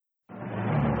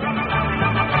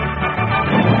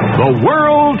The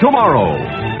World Tomorrow.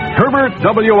 Herbert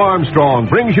W. Armstrong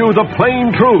brings you the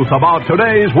plain truth about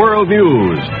today's world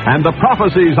news and the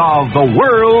prophecies of the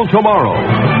world tomorrow.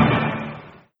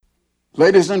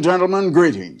 Ladies and gentlemen,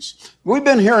 greetings. We've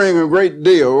been hearing a great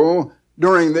deal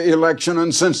during the election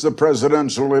and since the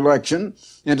presidential election.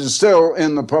 It is still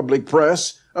in the public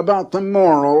press about the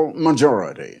moral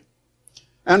majority.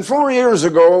 And 4 years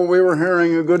ago, we were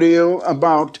hearing a good deal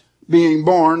about being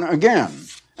born again.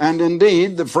 And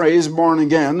indeed, the phrase born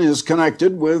again is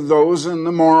connected with those in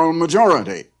the moral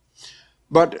majority.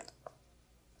 But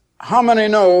how many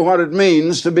know what it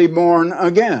means to be born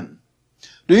again?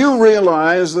 Do you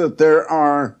realize that there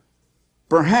are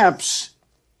perhaps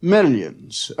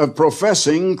millions of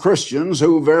professing Christians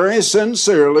who very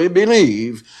sincerely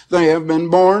believe they have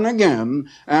been born again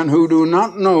and who do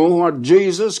not know what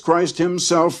Jesus Christ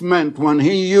himself meant when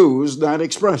he used that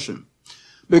expression?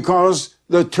 Because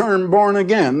the term born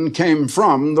again came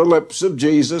from the lips of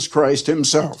Jesus Christ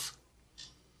himself.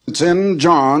 It's in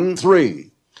John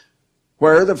 3,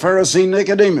 where the Pharisee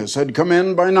Nicodemus had come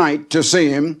in by night to see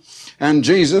him, and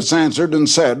Jesus answered and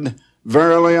said,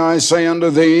 "Verily I say unto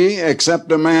thee,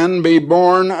 except a man be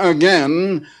born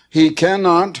again, he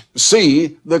cannot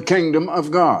see the kingdom of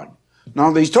God."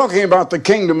 Now he's talking about the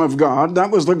kingdom of God.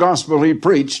 That was the gospel he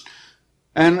preached.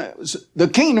 And the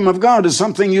kingdom of God is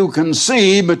something you can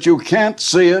see, but you can't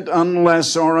see it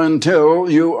unless or until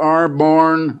you are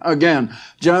born again.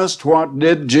 Just what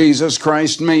did Jesus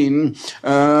Christ mean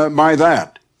by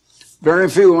that? Very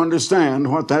few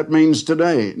understand what that means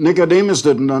today. Nicodemus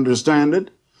didn't understand it.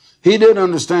 He did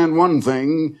understand one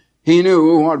thing. He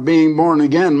knew what being born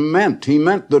again meant.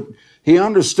 He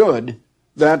understood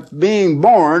that being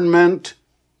born meant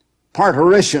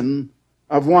parturition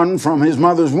of one from his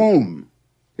mother's womb.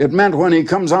 It meant when he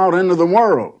comes out into the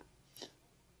world.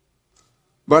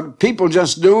 But people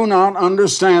just do not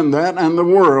understand that, and the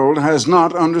world has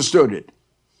not understood it.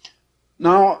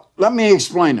 Now, let me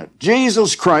explain it.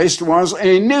 Jesus Christ was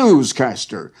a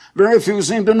newscaster. Very few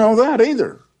seem to know that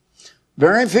either.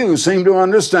 Very few seem to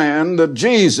understand that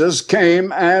Jesus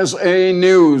came as a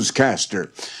newscaster.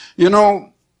 You know,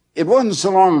 it wasn't so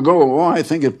long ago, I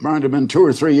think it might have been 2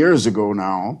 or 3 years ago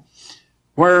now,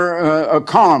 where a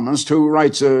columnist who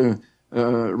writes a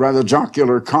rather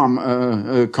jocular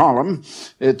column,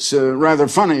 it's rather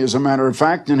funny as a matter of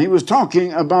fact, and he was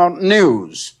talking about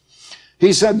news.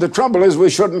 He said the trouble is we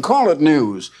shouldn't call it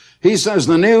news. He says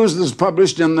the news that's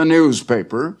published in the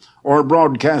newspaper or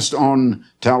broadcast on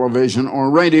television or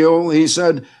radio, he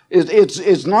said,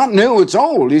 it's not new, it's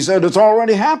old. He said it's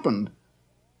already happened.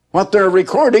 What they're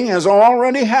recording has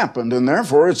already happened, and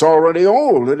therefore it's already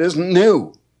old. It isn't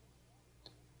new.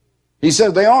 He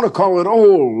said they ought to call it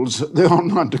olds. They ought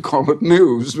not to call it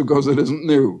news because it isn't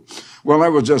new. Well,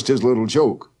 that was just his little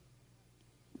joke.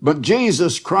 But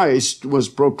Jesus Christ was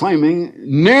proclaiming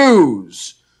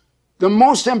news. The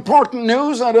most important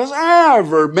news that has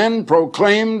ever been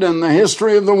proclaimed in the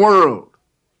history of the world.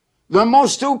 The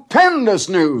most stupendous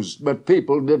news. But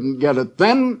people didn't get it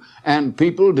then, and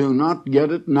people do not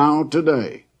get it now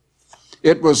today.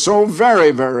 It was so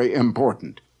very, very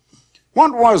important.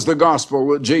 What was the gospel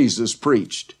that Jesus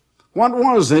preached? What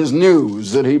was his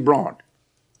news that he brought?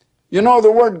 You know,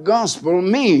 the word gospel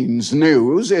means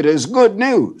news. It is good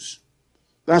news.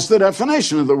 That's the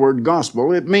definition of the word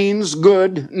gospel. It means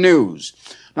good news.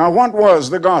 Now, what was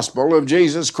the gospel of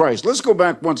Jesus Christ? Let's go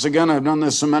back once again. I've done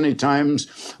this so many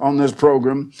times on this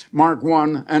program. Mark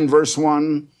 1 and verse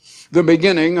 1, the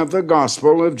beginning of the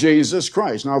gospel of Jesus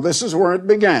Christ. Now, this is where it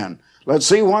began. Let's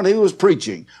see what he was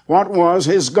preaching. What was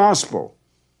his gospel?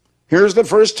 Here's the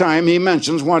first time he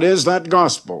mentions what is that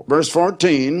gospel. Verse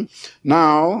 14,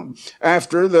 now,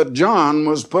 after that John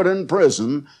was put in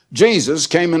prison, Jesus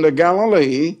came into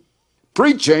Galilee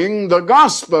preaching the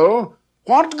gospel.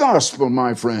 What gospel,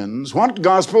 my friends? What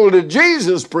gospel did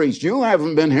Jesus preach? You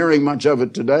haven't been hearing much of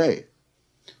it today.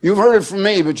 You've heard it from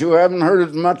me, but you haven't heard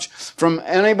it much from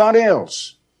anybody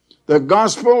else. The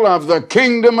gospel of the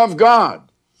kingdom of God.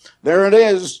 There it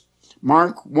is,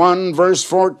 Mark 1, verse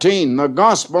 14, the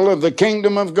gospel of the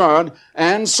kingdom of God,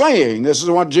 and saying, this is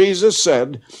what Jesus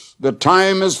said, the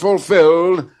time is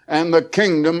fulfilled, and the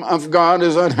kingdom of God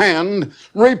is at hand.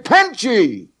 Repent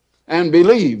ye, and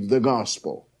believe the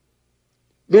gospel.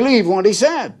 Believe what he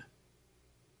said.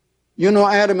 You know,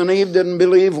 Adam and Eve didn't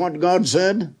believe what God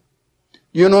said.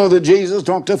 You know that Jesus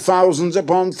talked to thousands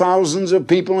upon thousands of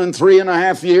people in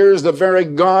 3.5 years, the very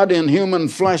God in human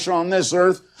flesh on this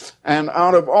earth. And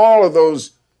out of all of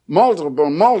those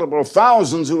multiple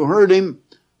thousands who heard him,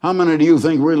 how many do you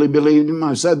think really believed him?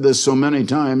 I've said this so many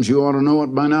times, you ought to know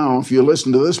it by now if you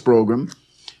listen to this program.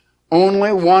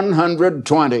 Only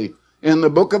 120. In the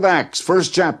book of Acts,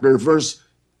 first chapter, verse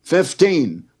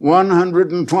 15,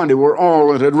 120 were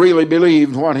all that had really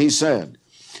believed what he said.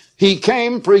 He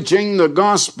came preaching the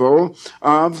gospel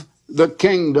of the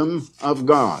kingdom of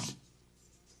God.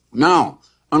 Now,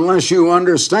 unless you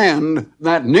understand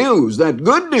that news, that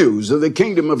good news of the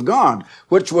kingdom of God,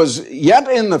 which was yet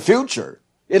in the future,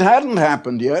 it hadn't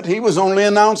happened yet. He was only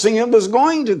announcing it was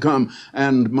going to come.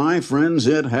 And my friends,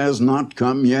 it has not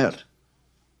come yet.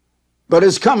 But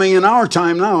it's coming in our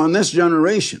time now, in this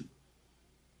generation.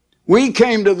 We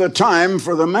came to the time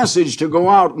for the message to go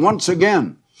out once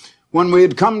again, when we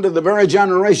had come to the very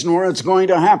generation where it's going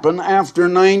to happen after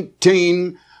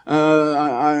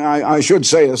I should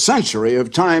say a century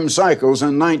of time cycles,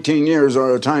 and 19 years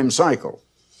are a time cycle.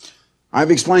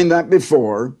 I've explained that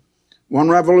before. One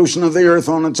revolution of the earth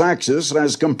on its axis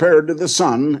as compared to the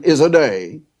sun is a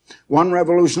day. One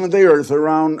revolution of the earth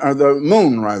around, or the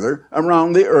moon rather,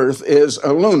 around the earth is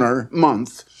a lunar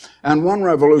month. And one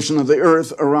revolution of the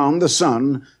earth around the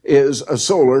sun is a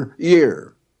solar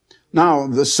year. Now,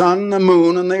 the sun, the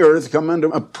moon, and the earth come into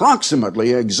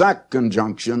approximately exact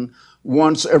conjunction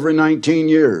once every 19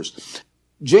 years.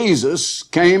 Jesus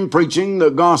came preaching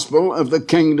the gospel of the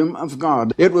kingdom of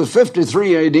God. It was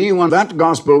 53 AD when that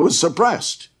gospel was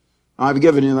suppressed. I've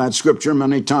given you that scripture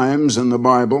many times in the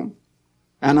Bible.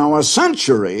 And now a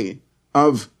century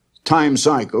of time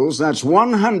cycles, that's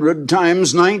 100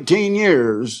 times 19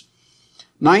 years.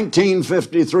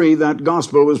 1953, that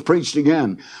gospel was preached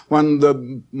again when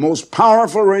the most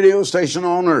powerful radio station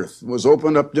on earth was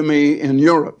opened up to me in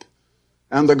Europe.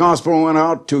 And the gospel went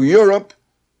out to Europe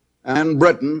and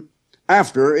Britain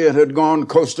after it had gone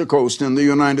coast to coast in the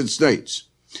United States.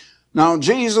 Now,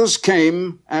 Jesus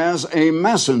came as a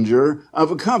messenger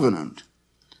of a covenant.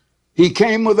 He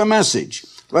came with a message.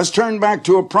 Let's turn back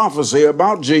to a prophecy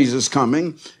about Jesus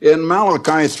coming in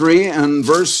Malachi 3 and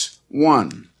verse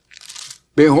 1.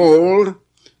 Behold,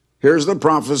 here's the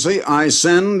prophecy, I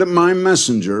send my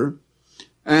messenger,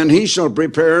 and he shall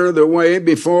prepare the way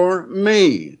before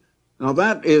me. Now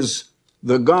that is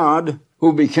the God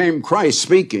who became Christ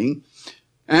speaking,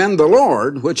 and the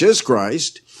Lord, which is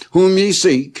Christ, whom ye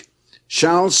seek,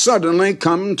 shall suddenly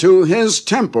come to his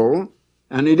temple,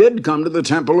 and he did come to the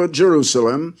temple at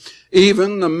Jerusalem,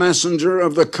 even the messenger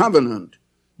of the covenant.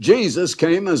 Jesus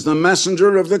came as the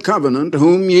messenger of the covenant,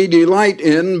 whom ye delight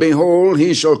in. Behold,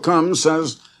 he shall come,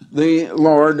 says the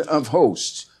Lord of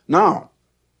hosts. Now,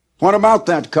 what about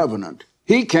that covenant?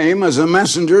 He came as a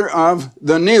messenger of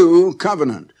the new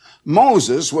covenant.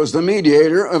 Moses was the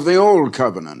mediator of the old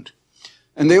covenant.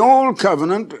 And the old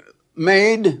covenant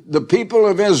made the people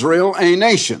of Israel a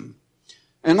nation.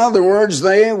 In other words,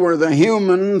 they were the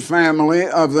human family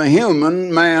of the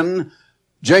human man,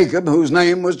 Jacob, whose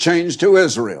name was changed to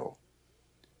Israel.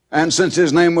 And since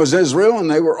his name was Israel,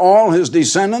 and they were all his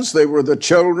descendants, they were the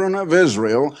children of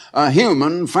Israel, a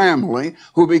human family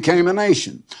who became a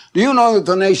nation. Do you know that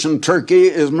the nation Turkey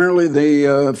is merely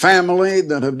the family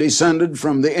that have descended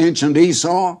from the ancient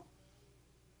Esau?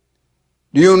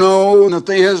 Do you know that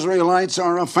the Israelites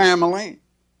are a family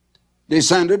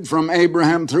descended from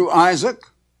Abraham through Isaac?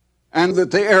 And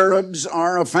that the Arabs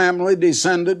are a family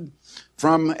descended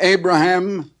from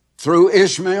Abraham through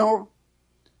Ishmael?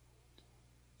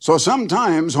 So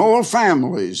sometimes whole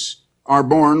families are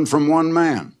born from one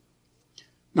man.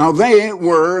 Now they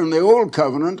were, in the Old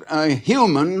Covenant, a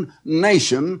human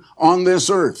nation on this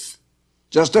earth.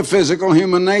 Just a physical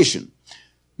human nation.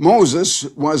 Moses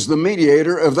was the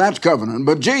mediator of that covenant,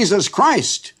 but Jesus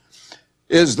Christ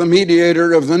is the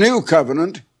mediator of the new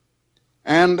covenant,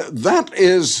 and that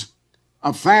is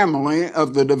a family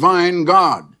of the divine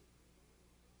God.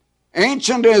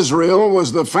 Ancient Israel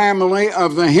was the family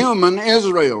of the human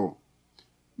Israel.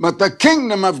 But the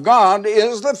kingdom of God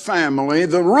is the family,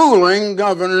 the ruling,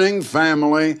 governing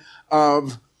family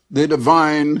of the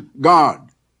divine God.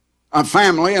 A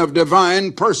family of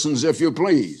divine persons, if you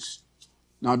please.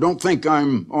 Now, don't think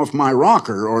I'm off my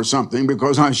rocker or something,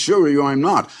 because I assure you I'm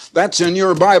not. That's in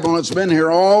your Bible. It's been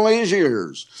here all these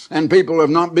years, and people have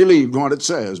not believed what it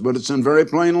says, but it's in very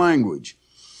plain language.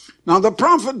 Now, the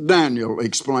prophet Daniel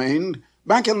explained,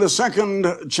 back in the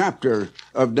 2nd chapter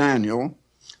of Daniel,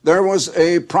 there was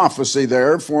a prophecy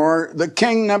there for the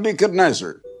king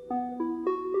Nebuchadnezzar.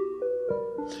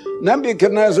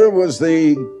 Nebuchadnezzar was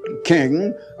the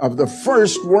king of the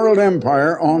first world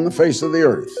empire on the face of the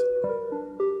earth,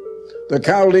 the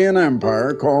Chaldean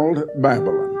empire called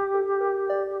Babylon.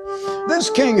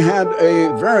 This king had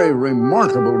a very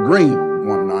remarkable dream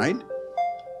one night,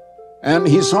 and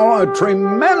he saw a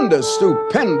tremendous,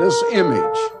 stupendous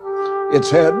image.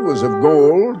 Its head was of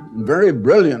gold, very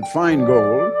brilliant, fine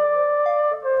gold,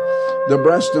 The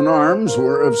breast and arms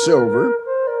were of silver,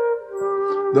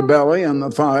 the belly and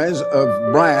the thighs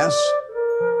of brass,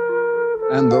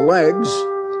 and the legs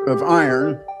of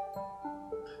iron,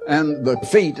 and the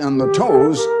feet and the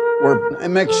toes were a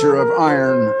mixture of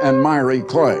iron and miry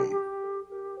clay.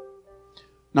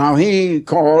 Now he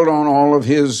called on all of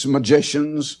his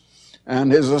magicians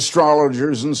and his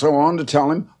astrologers and so on to tell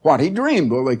him what he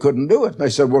dreamed. Well, they couldn't do it. They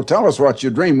said, well, tell us what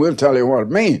you dreamed. We'll tell you what it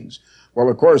means. Well,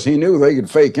 of course, he knew they could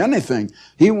fake anything.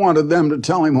 He wanted them to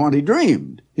tell him what he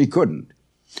dreamed. He couldn't.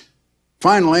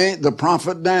 Finally, the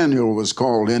prophet Daniel was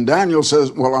called in. Daniel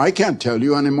says, well, I can't tell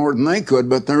you any more than they could,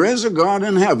 but there is a God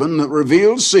in heaven that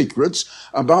reveals secrets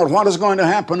about what is going to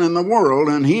happen in the world,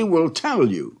 and he will tell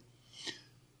you.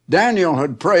 Daniel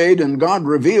had prayed, and God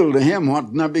revealed to him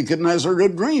what Nebuchadnezzar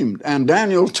had dreamed, and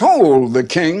Daniel told the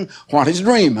king what his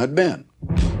dream had been.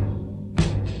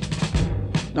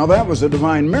 Now, that was a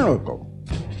divine miracle.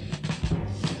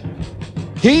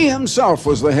 He himself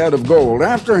was the head of gold.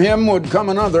 After him would come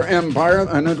another empire,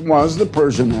 and it was the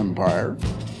Persian Empire,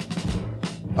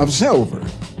 of silver.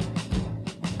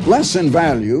 Less in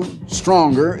value,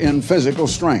 stronger in physical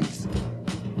strength.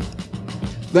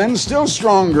 Then still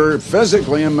stronger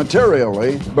physically and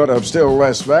materially, but of still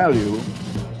less value,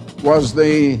 was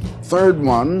the third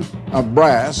one of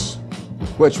brass,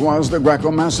 which was the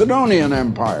Greco-Macedonian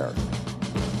Empire.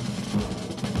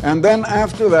 And then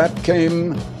after that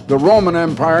came the Roman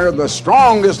Empire, the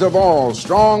strongest of all,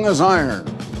 strong as iron.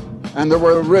 And there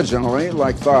were originally,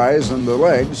 like thighs and the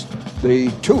legs,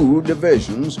 the two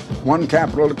divisions, one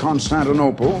capital at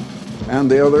Constantinople and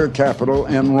the other capital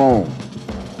in Rome.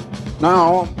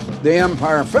 Now, the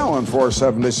empire fell in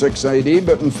 476 AD,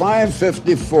 but in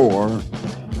 554,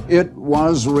 it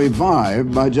was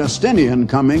revived by Justinian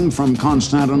coming from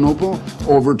Constantinople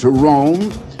over to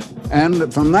Rome.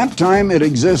 And from that time it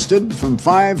existed from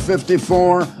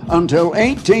 554 until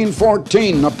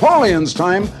 1814, Napoleon's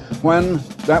time, when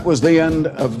that was the end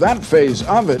of that phase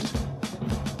of it.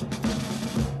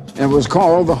 It was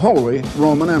called the Holy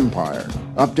Roman Empire,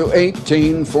 up to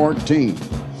 1814.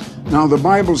 Now the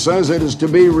Bible says it is to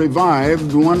be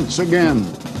revived once again.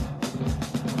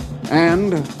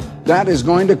 And that is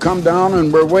going to come down,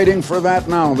 and we're waiting for that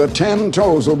now. The 10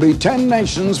 toes will be 10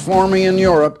 nations forming in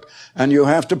Europe. And you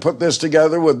have to put this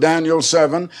together with Daniel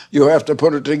 7. You have to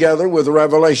put it together with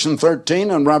Revelation 13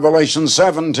 and Revelation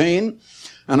 17.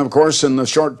 And of course, in the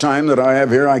short time that I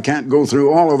have here, I can't go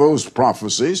through all of those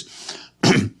prophecies.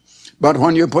 But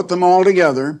when you put them all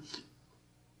together,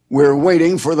 we're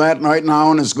waiting for that right now,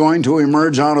 and it's going to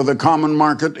emerge out of the common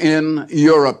market in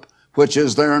Europe, which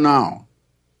is there now.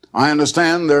 I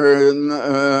understand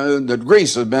that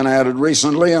Greece has been added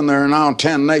recently, and there are now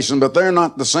 10 nations, but they're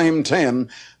not the same 10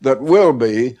 that will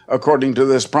be according to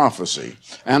this prophecy.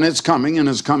 And it's coming, and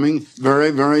it's coming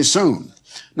very, very soon.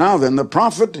 Now then, the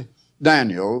prophet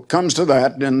Daniel comes to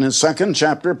that in his second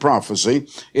chapter prophecy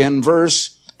in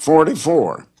verse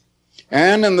 44.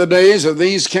 And in the days of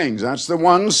these kings, that's the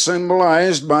ones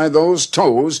symbolized by those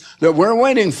toes that we're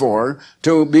waiting for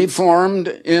to be formed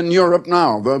in Europe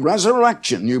now. The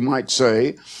resurrection, you might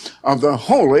say, of the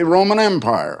Holy Roman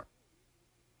Empire.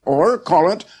 Or call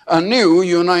it a new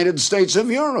United States of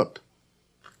Europe.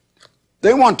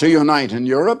 They want to unite in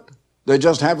Europe. They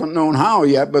just haven't known how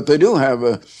yet, but they do have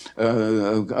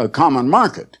a common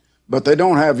market. But they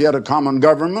don't have yet a common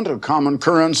government, a common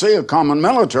currency, a common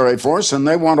military force, and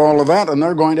they want all of that, and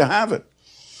they're going to have it.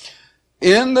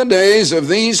 In the days of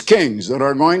these kings that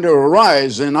are going to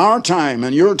arise in our time,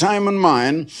 and your time and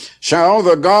mine, shall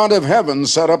the God of heaven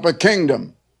set up a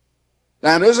kingdom.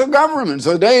 That is a government.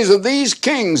 The days of these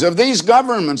kings, of these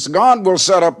governments, God will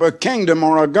set up a kingdom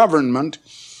or a government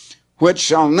which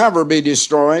shall never be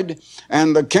destroyed,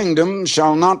 and the kingdom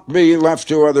shall not be left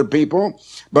to other people,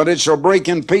 but it shall break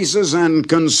in pieces and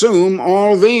consume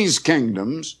all these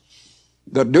kingdoms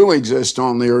that do exist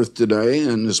on the earth today,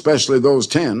 and especially those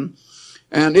 10,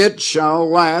 and it shall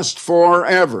last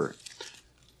forever.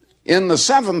 In the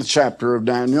 7th chapter of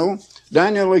Daniel,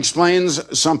 Daniel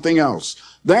explains something else.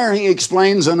 There he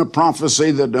explains in a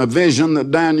prophecy, that a vision that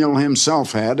Daniel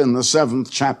himself had in the 7th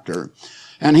chapter,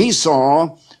 and he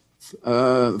saw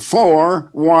 4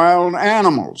 wild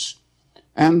animals.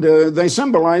 And they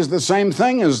symbolize the same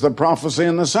thing as the prophecy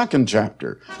in the 2nd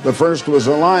chapter. The first was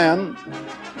a lion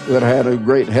that had a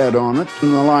great head on it,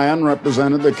 and the lion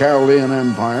represented the Chaldean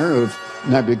Empire of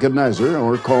Nebuchadnezzar,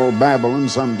 or called Babylon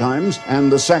sometimes. And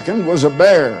the second was a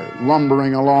bear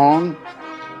lumbering along,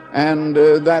 and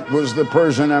that was the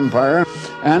Persian Empire.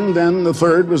 And then the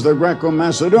third was the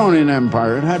Greco-Macedonian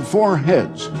Empire. It had 4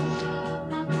 heads.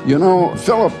 You know,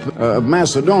 Philip of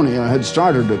Macedonia had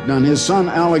started it, and his son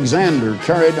Alexander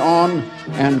carried on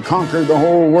and conquered the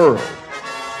whole world.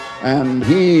 And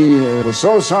he was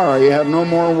so sorry he had no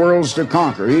more worlds to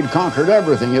conquer. He'd conquered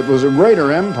everything. It was a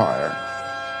greater empire,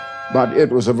 but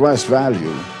it was of less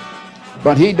value.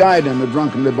 But he died in a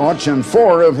drunken debauch, and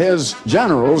 4 of his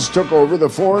generals took over the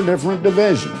 4 different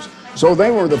divisions. So they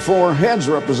were the 4 heads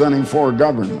representing 4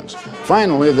 governments.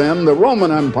 Finally, then, the Roman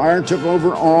Empire took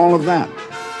over all of that.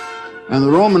 And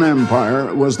the Roman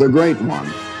Empire was the great one.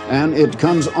 And it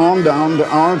comes on down to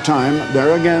our time,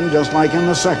 there again, just like in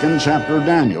the 2nd chapter of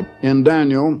Daniel. In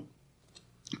Daniel,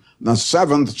 the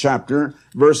 7th chapter,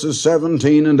 verses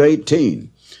 17 and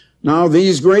 18. Now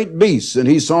these great beasts, and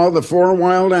he saw the 4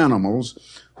 wild animals,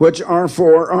 which are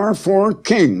 4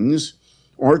 kings,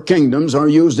 or kingdoms are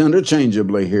used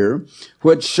interchangeably here,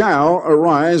 which shall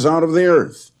arise out of the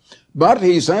earth. But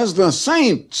he says the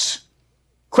saints,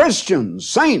 Christians,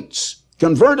 saints,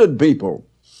 converted people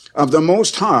of the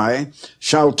Most High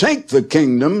shall take the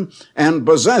kingdom and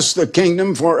possess the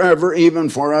kingdom forever, even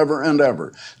forever and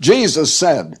ever. Jesus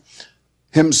said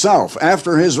himself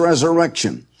after his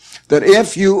resurrection that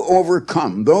if you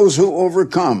overcome, those who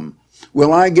overcome,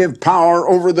 will I give power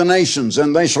over the nations,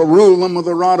 and they shall rule them with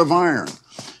a rod of iron.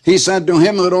 He said, to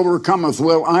him that overcometh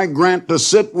will I grant to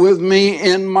sit with me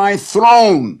in my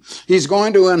throne. He's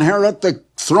going to inherit the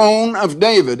throne of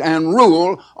David and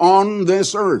rule on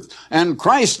this earth. And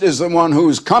Christ is the one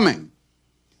who's coming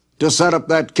to set up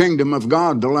that kingdom of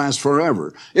God to last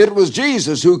forever. It was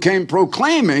Jesus who came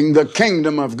proclaiming the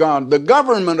kingdom of God, the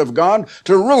government of God,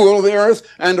 to rule the earth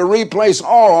and to replace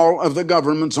all of the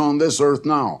governments on this earth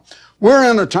now. We're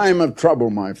in a time of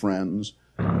trouble, my friends.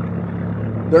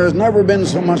 There has never been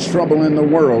so much trouble in the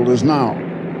world as now.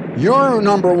 Your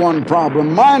number one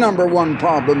problem, my number one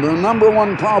problem, the number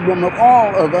one problem of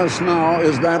all of us now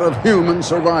is that of human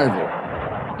survival.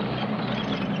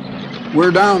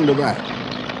 We're down to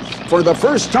that. For the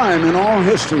first time in all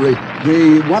history,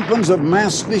 the weapons of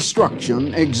mass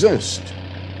destruction exist.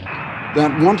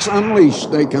 That once unleashed,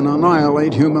 they can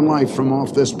annihilate human life from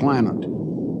off this planet.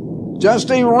 Just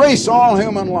erase all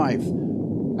human life.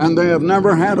 And they have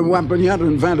never had a weapon yet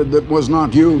invented that was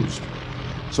not used.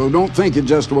 So don't think it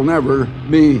just will never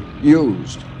be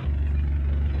used.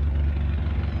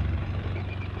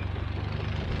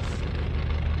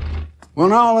 Well,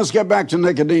 now let's get back to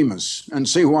Nicodemus and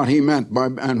see what he meant by,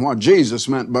 and what Jesus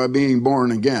meant by being born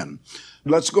again.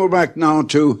 Let's go back now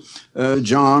to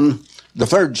John, the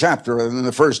 3rd chapter, in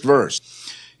the 1st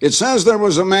verse. It says there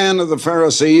was a man of the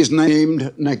Pharisees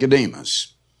named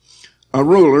Nicodemus, a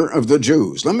ruler of the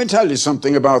Jews. Let me tell you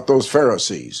something about those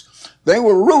Pharisees. They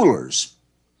were rulers.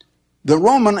 The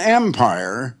Roman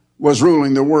Empire was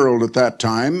ruling the world at that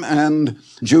time, and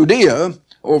Judea,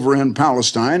 over in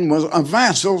Palestine, was a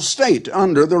vassal state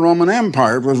under the Roman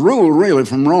Empire. It was ruled really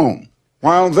from Rome.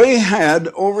 While they had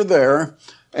over there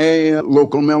a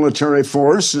local military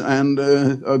force and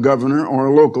a governor or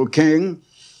a local king,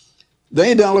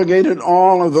 they delegated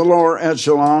all of the lower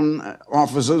echelon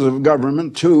offices of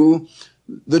government to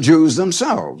the Jews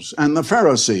themselves, and the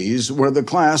Pharisees were the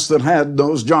class that had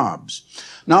those jobs.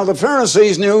 Now, the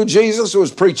Pharisees knew Jesus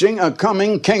was preaching a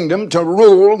coming kingdom to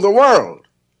rule the world.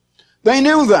 They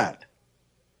knew that.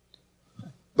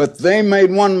 But they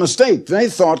made one mistake. They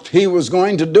thought he was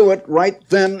going to do it right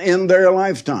then in their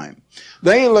lifetime.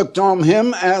 They looked on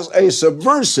him as a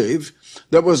subversive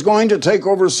that was going to take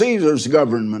over Caesar's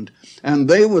government, and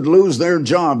they would lose their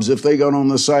jobs if they got on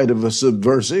the side of a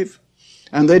subversive,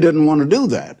 and they didn't want to do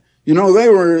that. You know,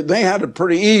 they had it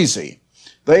pretty easy.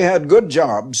 They had good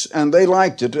jobs, and they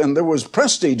liked it, and there was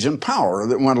prestige and power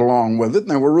that went along with it, and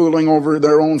they were ruling over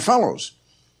their own fellows.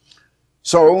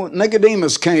 So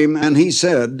Nicodemus came, and he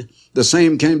said, the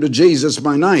same came to Jesus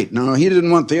by night. Now, he didn't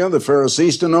want the other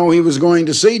Pharisees to know he was going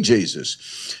to see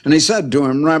Jesus. And he said to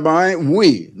him, Rabbi,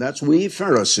 we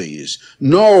Pharisees,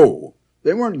 know.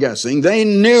 They weren't guessing. They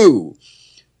knew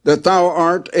that thou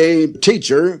art a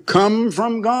teacher come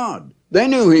from God. They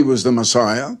knew he was the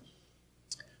Messiah.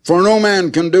 For no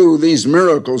man can do these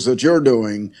miracles that you're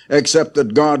doing except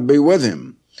that God be with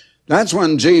him. That's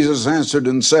when Jesus answered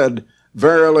and said,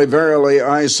 Verily, verily,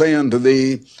 I say unto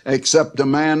thee, except a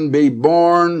man be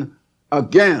born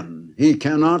again, he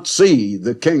cannot see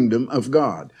the kingdom of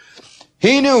God.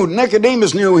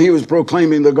 Nicodemus knew he was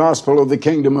proclaiming the gospel of the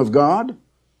kingdom of God.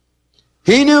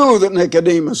 He knew that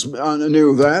Nicodemus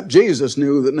knew that. Jesus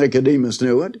knew that Nicodemus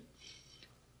knew it.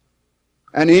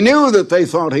 And he knew that they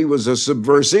thought he was a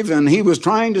subversive, and he was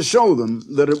trying to show them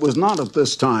that it was not at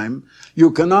this time.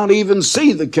 You cannot even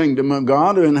see the kingdom of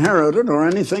God or inherit it or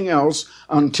anything else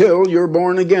until you're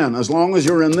born again. As long as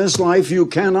you're in this life, you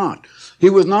cannot. He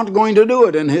was not going to do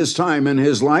it in his time, in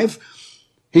his life.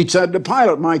 He said to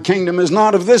Pilate, my kingdom is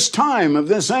not of this time, of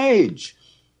this age.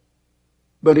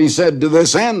 But he said, to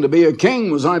this end, to be a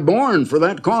king was I born. For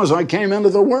that cause I came into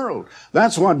the world.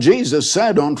 That's what Jesus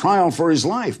said on trial for his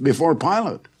life before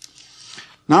Pilate.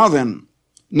 Now then,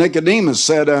 Nicodemus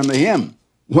said unto him,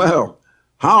 well,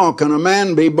 how can a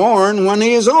man be born when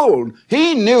he is old?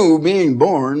 He knew being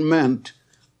born meant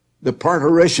the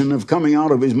parturition of coming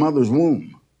out of his mother's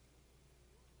womb.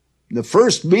 The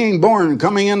first being born,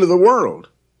 coming into the world.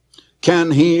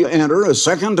 Can he enter a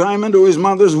second time into his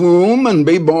mother's womb and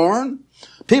be born?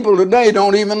 People today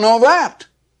don't even know that.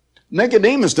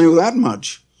 Nicodemus knew that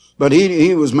much, but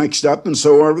he was mixed up, and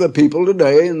so are the people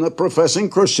today, and the professing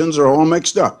Christians are all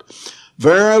mixed up.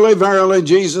 Verily, verily,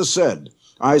 Jesus said,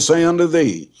 I say unto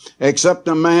thee, except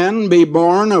a man be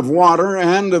born of water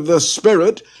and of the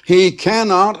Spirit, he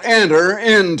cannot enter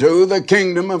into the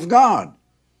kingdom of God.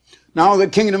 Now, the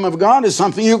kingdom of God is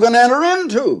something you can enter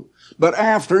into, but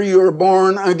after you're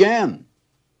born again.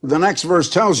 The next verse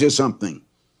tells you something.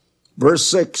 Verse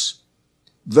 6,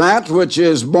 that which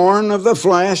is born of the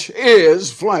flesh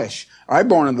is flesh. I'm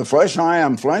born of the flesh, I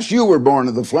am flesh. You were born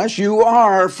of the flesh, you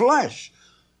are flesh.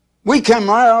 We came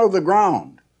right out of the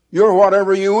ground. You're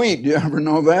whatever you eat. Do you ever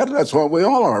know that? That's what we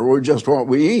all are. We're just what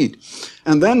we eat.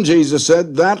 And then Jesus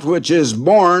said, that which is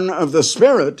born of the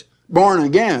Spirit, born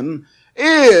again,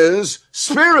 is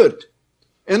spirit.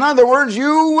 In other words,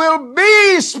 you will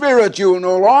be spirit. You will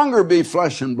no longer be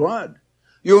flesh and blood.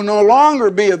 You will no longer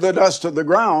be of the dust of the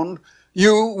ground.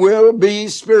 You will be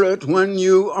spirit when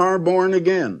you are born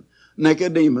again.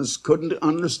 Nicodemus couldn't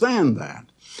understand that.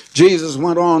 Jesus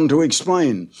went on to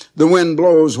explain, the wind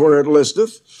blows where it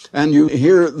listeth, and you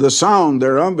hear the sound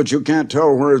thereof, but you can't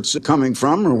tell where it's coming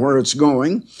from or where it's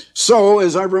going. So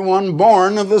is everyone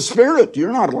born of the Spirit.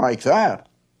 You're not like that.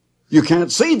 You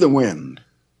can't see the wind.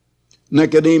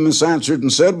 Nicodemus answered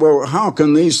and said, well, how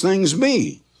can these things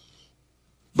be?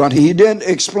 But he did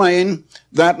explain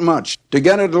that much. To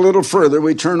get it a little further,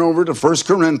 we turn over to 1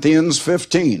 Corinthians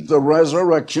 15, the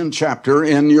resurrection chapter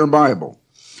in your Bible.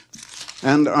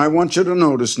 And I want you to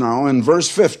notice now in verse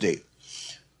 50.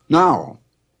 Now,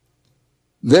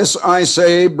 this I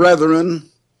say, brethren,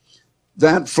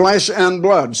 that flesh and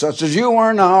blood, such as you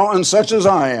are now and such as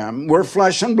I am, we're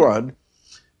flesh and blood.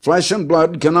 Flesh and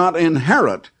blood cannot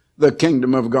inherit the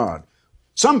kingdom of God.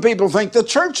 Some people think the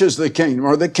church is the kingdom,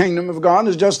 or the kingdom of God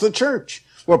is just the church.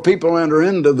 Well, people enter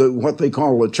into what they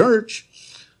call the church.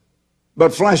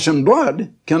 But flesh and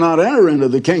blood cannot enter into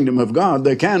the kingdom of God.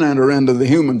 They can enter into the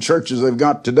human churches they've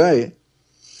got today.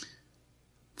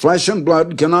 Flesh and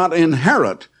blood cannot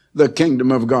inherit the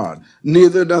kingdom of God.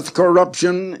 Neither doth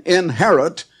corruption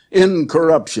inherit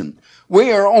incorruption.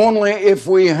 We are only, if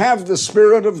we have the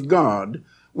Spirit of God,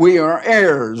 we are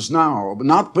heirs now, but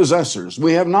not possessors.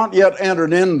 We have not yet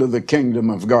entered into the kingdom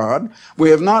of God. We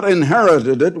have not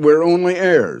inherited it. We're only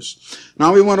heirs.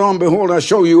 Now he went on, behold, I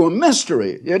show you a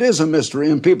mystery. It is a mystery,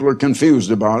 and people are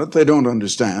confused about it. They don't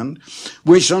understand.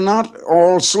 We shall not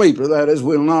all sleep, or that is,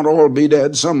 we'll not all be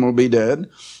dead. Some will be dead,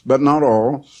 but not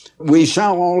all. We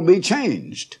shall all be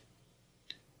changed.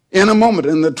 In a moment,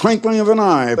 in the twinkling of an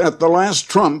eye, at the last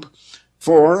trump,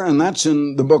 and that's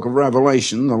in the book of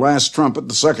Revelation, the last trumpet,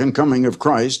 the second coming of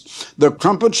Christ, the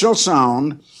trumpet shall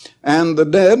sound, and the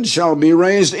dead shall be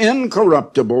raised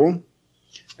incorruptible,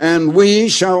 and we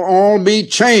shall all be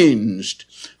changed.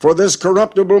 For this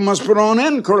corruptible must put on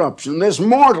incorruption, this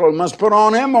mortal must put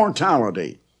on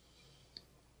immortality.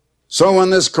 So when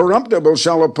this corruptible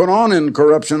shall have put on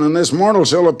incorruption, and this mortal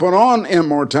shall have put on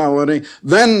immortality,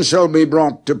 then shall be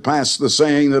brought to pass the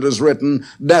saying that is written,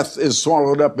 death is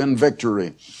swallowed up in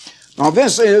victory. Now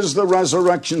this is the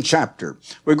resurrection chapter.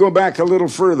 We go back a little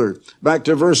further, back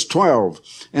to verse 12,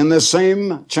 in the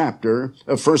same chapter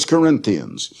of 1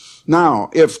 Corinthians. Now,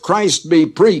 if Christ be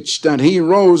preached that he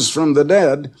rose from the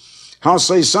dead, how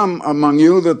say some among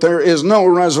you that there is no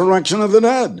resurrection of the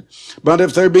dead? But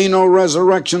if there be no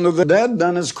resurrection of the dead,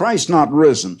 then is Christ not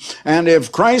risen. And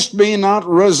if Christ be not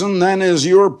risen, then is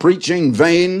your preaching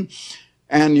vain,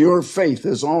 and your faith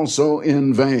is also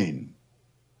in vain.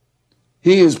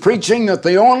 He is preaching that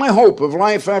the only hope of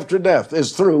life after death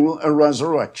is through a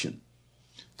resurrection.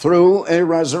 Through a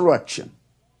resurrection.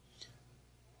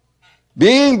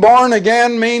 Being born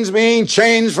again means being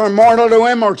changed from mortal to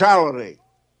immortality.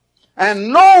 And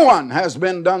no one has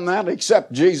been done that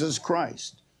except Jesus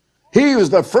Christ. He was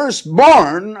the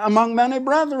firstborn among many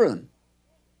brethren.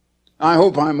 I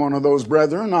hope I'm one of those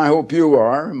brethren. I hope you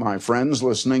are, my friends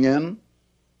listening in.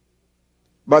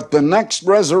 But the next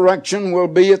resurrection will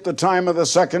be at the time of the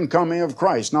second coming of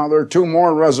Christ. Now, there are two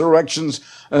more resurrections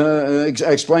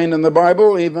explained in the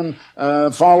Bible, even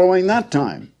following that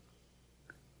time.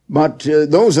 But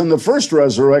those in the first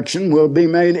resurrection will be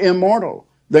made immortal.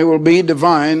 They will be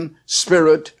divine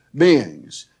spirit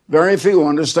beings. Very few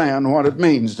understand what it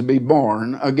means to be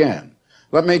born again.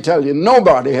 Let me tell you,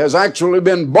 nobody has actually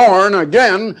been born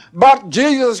again but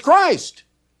Jesus Christ.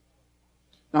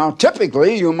 Now,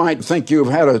 typically, you might think you've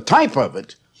had a type of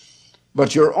it,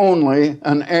 but you're only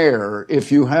an heir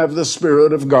if you have the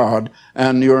Spirit of God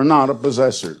and you're not a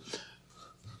possessor.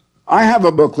 I have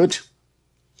a booklet,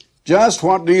 Just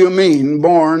What Do You Mean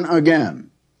Born Again?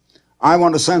 I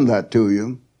want to send that to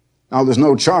you. Now, there's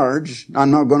no charge.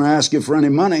 I'm not going to ask you for any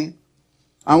money.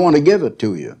 I want to give it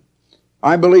to you.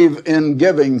 I believe in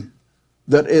giving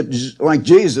that it's like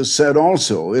Jesus said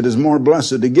also, it is more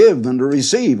blessed to give than to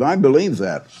receive. I believe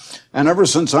that. And ever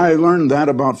since I learned that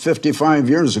about 55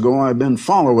 years ago, I've been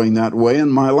following that way in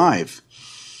my life.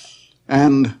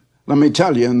 And let me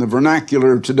tell you, in the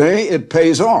vernacular today, it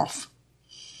pays off.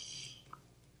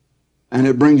 And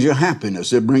it brings you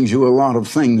happiness. It brings you a lot of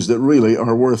things that really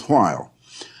are worthwhile.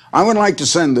 I would like to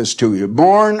send this to you.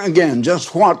 Born again.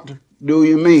 Just what do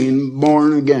you mean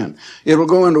born again? It will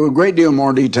go into a great deal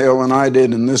more detail than I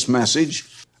did in this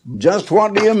message. Just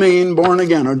what do you mean born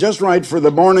again? Or just write for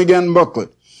the Born Again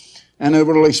booklet, and it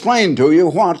will explain to you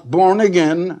what born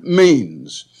again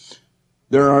means.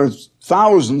 There are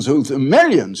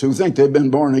millions who think they've been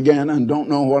born again and don't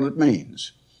know what it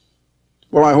means.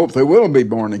 Well, I hope they will be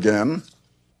born again,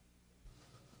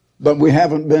 but we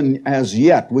haven't been as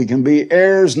yet. We can be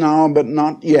heirs now, but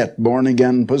not yet born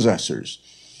again possessors.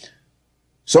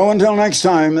 So until next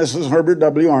time, this is Herbert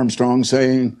W. Armstrong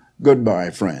saying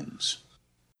goodbye, friends.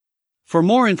 For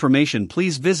more information,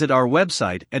 please visit our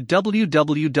website at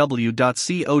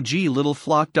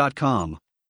www.coglittleflock.com.